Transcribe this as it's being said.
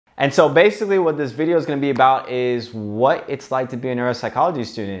And so basically what this video is going to be about is what it's like to be a neuropsychology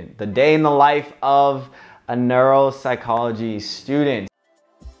student, the day in the life of a neuropsychology student.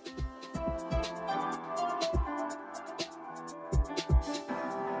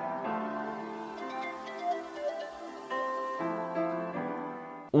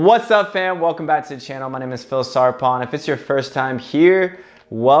 What's up, fam? Welcome back to the channel. My name is Phil Sarpon. If it's your first time here,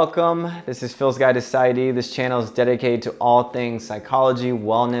 welcome. This is Phil's Guide to PsyD. This channel is dedicated to all things psychology,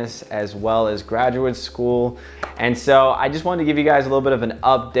 wellness, as well as graduate school. And so I just wanted to give you guys a little bit of an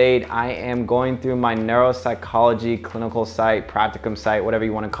update. I am going through my neuropsychology clinical site, practicum site, whatever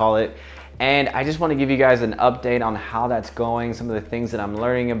you want to call it. And I just want to give you guys an update on how that's going, some of the things that I'm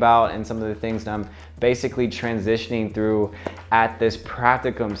learning about, and some of the things that I'm basically transitioning through at this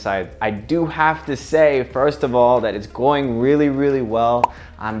practicum site. I do have to say, first of all, that it's going really, really well.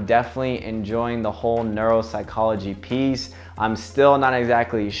 I'm definitely enjoying the whole neuropsychology piece. I'm still not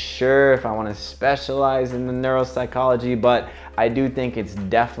exactly sure if I want to specialize in the neuropsychology, but I do think it's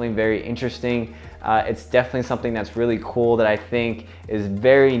definitely very interesting. It's definitely something that's really cool that I think is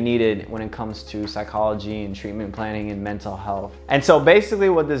very needed when it comes to psychology and treatment planning and mental health. And so basically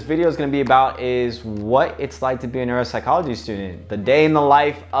what this video is going to be about is what it's like to be a neuropsychology student, the day in the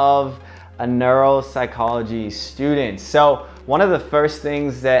life of a neuropsychology student. So one of the first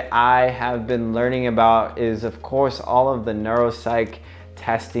things that I have been learning about is, of course, all of the neuropsych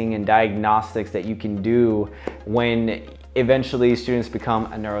testing and diagnostics that you can do when eventually students become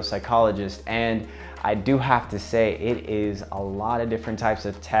a neuropsychologist. And I do have to say, it is a lot of different types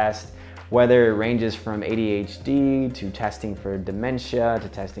of tests, whether it ranges from ADHD to testing for dementia to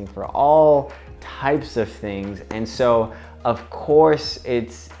testing for all types of things. And so of course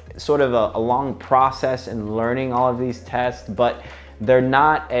it's sort of a long process in learning all of these tests, but they're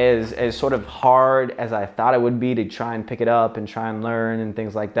not as sort of hard as I thought it would be to try and pick it up and try and learn and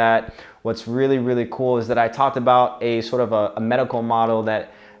things like that. What's really, really cool is that I talked about a sort of a medical model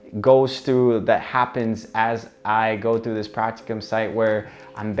that happens as I go through this practicum site, where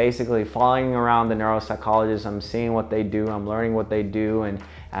I'm basically following around the neuropsychologists. I'm seeing what they do, I'm learning what they do, and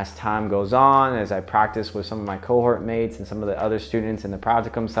as time goes on, as I practice with some of my cohort mates and some of the other students in the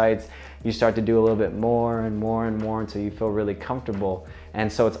practicum sites, you start to do a little bit more and more and more until you feel really comfortable.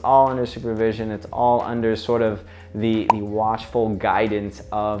 And so it's all under supervision, it's all under sort of the watchful guidance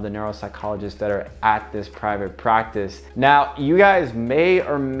of the neuropsychologists that are at this private practice. Now, you guys may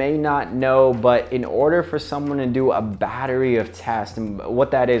or may not know, but in order for someone to do a battery of tests, and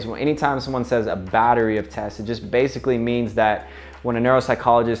what that is, anytime someone says a battery of tests, it just basically means that when a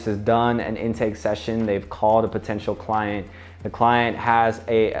neuropsychologist has done an intake session, they've called a potential client, the client has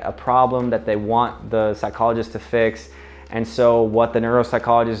a problem that they want the psychologist to fix. And so what the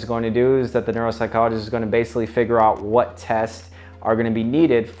neuropsychologist is going to do is that the neuropsychologist is going to basically figure out what tests are going to be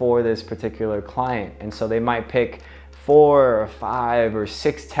needed for this particular client. And so they might pick 4 or 5 or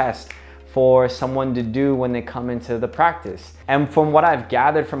 6 tests for someone to do when they come into the practice. And from what I've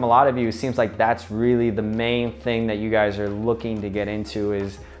gathered from a lot of you, it seems like that's really the main thing that you guys are looking to get into,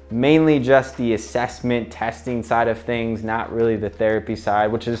 is mainly just the assessment testing side of things, not really the therapy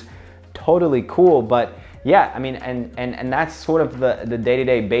side, which is totally cool. But yeah, I mean, and that's sort of the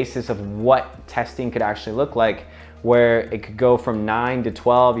day-to-day basis of what testing could actually look like, where it could go from 9 to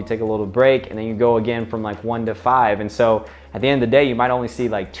 12, you take a little break, and then you go again from like 1 to 5. And so at the end of the day, you might only see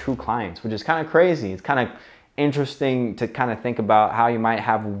like 2 clients, which is kind of crazy. It's kind of interesting to kind of think about how you might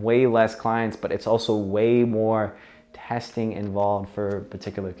have way less clients, but it's also way more testing involved for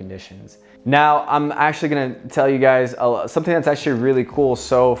particular conditions. Now, I'm actually gonna tell you guys something that's actually really cool.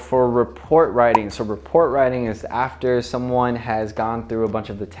 So for report writing, is after someone has gone through a bunch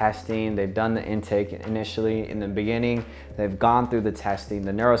of the testing, they've done the intake initially in the beginning, they've gone through the testing,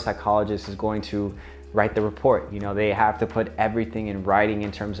 the neuropsychologist is going to write the report. You know, they have to put everything in writing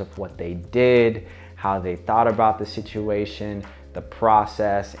in terms of what they did, how they thought about the situation, the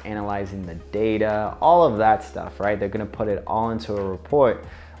process, analyzing the data, all of that stuff, right? They're gonna put it all into a report.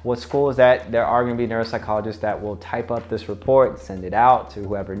 What's cool is that there are gonna be neuropsychologists that will type up this report, send it out to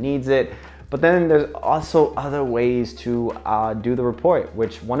whoever needs it. But then there's also other ways to do the report,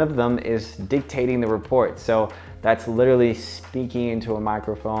 which one of them is dictating the report. So that's literally speaking into a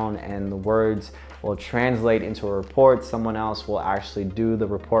microphone and the words will translate into a report. Someone else will actually do the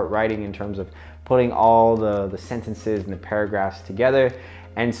report writing in terms of putting all the sentences and the paragraphs together.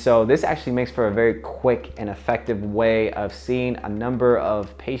 And so this actually makes for a very quick and effective way of seeing a number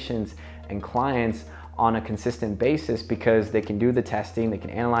of patients and clients on a consistent basis, because they can do the testing, they can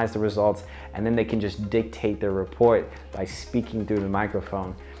analyze the results, and then they can just dictate their report by speaking through the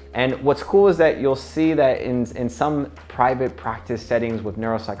microphone. And what's cool is that you'll see that in some private practice settings with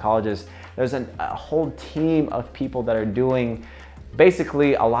neuropsychologists, there's a whole team of people that are doing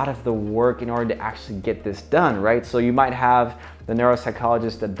basically a lot of the work in order to actually get this done, right? So you might have the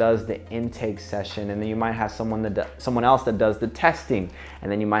neuropsychologist that does the intake session, and then you might have someone else that does the testing, and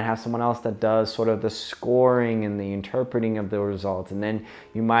then you might have someone else that does sort of the scoring and the interpreting of the results, and then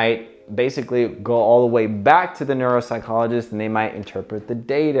you might basically go all the way back to the neuropsychologist, and they might interpret the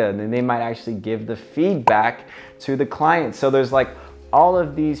data, and then they might actually give the feedback to the client. So there's like all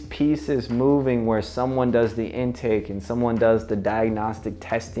of these pieces moving where someone does the intake and someone does the diagnostic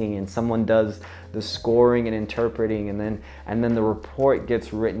testing and someone does the scoring and interpreting, and then the report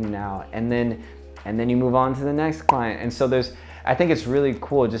gets written out, and then you move on to the next client. And so I think it's really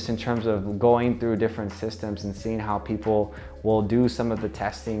cool just in terms of going through different systems and seeing how people will do some of the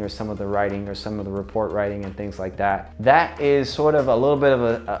testing or some of the writing or some of the report writing and things like that. That is sort of a little bit of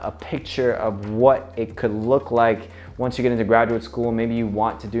a picture of what it could look like once you get into graduate school. Maybe you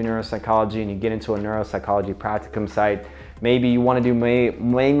want to do neuropsychology and you get into a neuropsychology practicum site. Maybe you want to do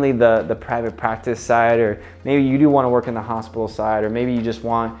mainly the private practice side, or maybe you do want to work in the hospital side, or maybe you just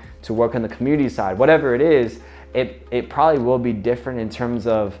want to work on the community side. Whatever it is, it probably will be different in terms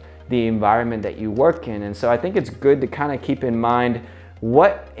of the environment that you work in. And so I think it's good to kind of keep in mind,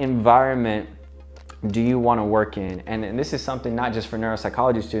 what environment do you want to work in? And this is something not just for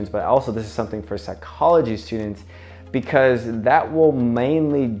neuropsychology students, but also this is something for psychology students, because that will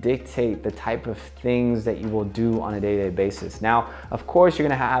mainly dictate the type of things that you will do on a day-to-day basis. Now, of course, you're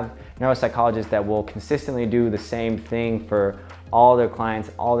going to have neuropsychologists that will consistently do the same thing for all their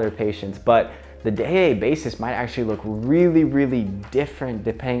clients, all their patients, but the day-to-day basis might actually look really, really different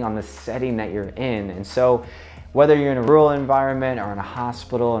depending on the setting that you're in. And so whether you're in a rural environment or in a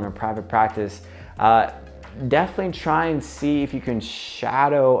hospital or in a private practice, definitely try and see if you can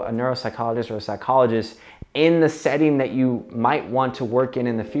shadow a neuropsychologist or a psychologist in the setting that you might want to work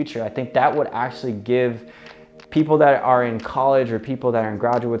in the future. I think that would actually give people that are in college or people that are in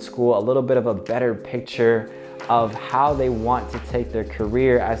graduate school a little bit of a better picture of how they want to take their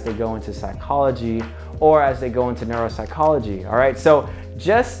career as they go into psychology or as they go into neuropsychology. All right, so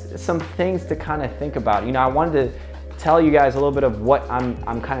just some things to kind of think about. You know, I wanted to tell you guys a little bit of what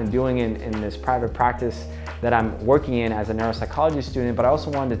I'm kind of doing in this private practice that I'm working in as a neuropsychology student, but I also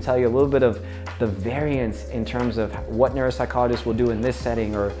wanted to tell you a little bit of the variance in terms of what neuropsychologists will do in this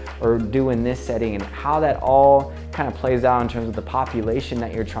setting or do in this setting, and how that all kind of plays out in terms of the population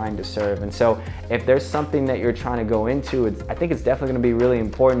that you're trying to serve. And so if there's something that you're trying to go into, I think it's definitely going to be really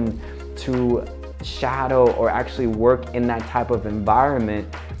important to shadow or actually work in that type of environment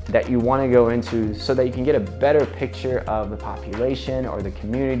that you want to go into, so that you can get a better picture of the population or the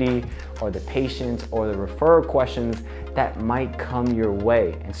community or the patients or the referral questions that might come your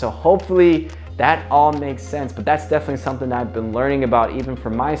way. And so hopefully that all makes sense, but that's definitely something that I've been learning about even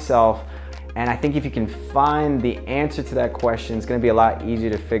for myself. And I think if you can find the answer to that question, it's going to be a lot easier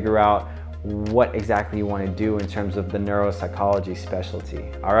to figure out what exactly you want to do in terms of the neuropsychology specialty.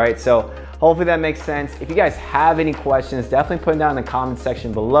 All right, so hopefully that makes sense. If you guys have any questions, definitely put them down in the comment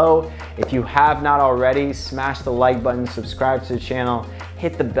section below. If you have not already, smash the like button, subscribe to the channel,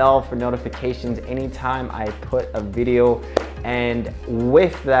 hit the bell for notifications anytime I put a video. And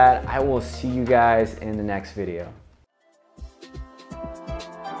with that, I will see you guys in the next video.